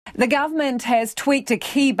The government has tweaked a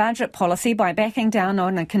key budget policy by backing down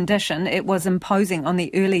on a condition it was imposing on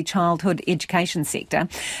the early childhood education sector.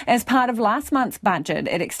 As part of last month's budget,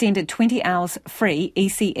 it extended 20 hours free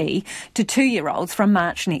ECE to 2-year-olds from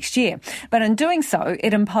March next year. But in doing so,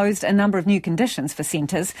 it imposed a number of new conditions for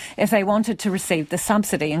centres if they wanted to receive the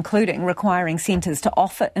subsidy, including requiring centres to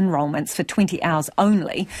offer enrolments for 20 hours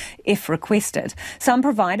only if requested. Some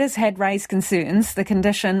providers had raised concerns the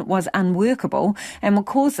condition was unworkable and would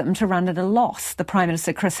cause them to run at a loss. The Prime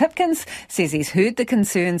Minister, Chris Hipkins, says he's heard the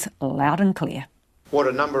concerns loud and clear. What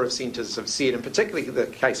a number of centres have said, and particularly the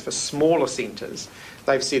case for smaller centres,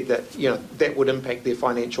 they've said that that would impact their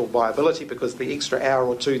financial viability because the extra hour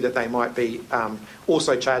or two that they might be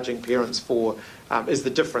also charging parents for is the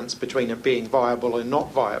difference between it being viable and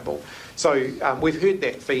not viable. So we've heard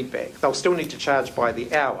that feedback. They'll still need to charge by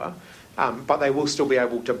the hour, but they will still be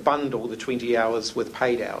able to bundle the 20 hours with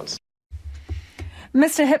paid hours.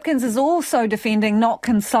 Mr Hipkins is also defending not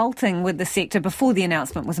consulting with the sector before the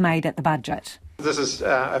announcement was made at the budget. This is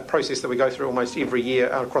a process that we go through almost every year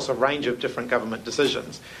across a range of different government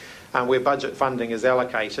decisions where budget funding is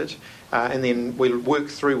allocated and then we'll work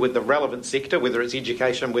through with the relevant sector, whether it's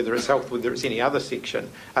education, whether it's health, whether it's any other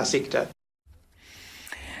sector.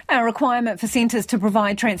 A requirement for centres to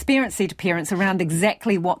provide transparency to parents around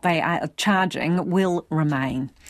exactly what they are charging will remain.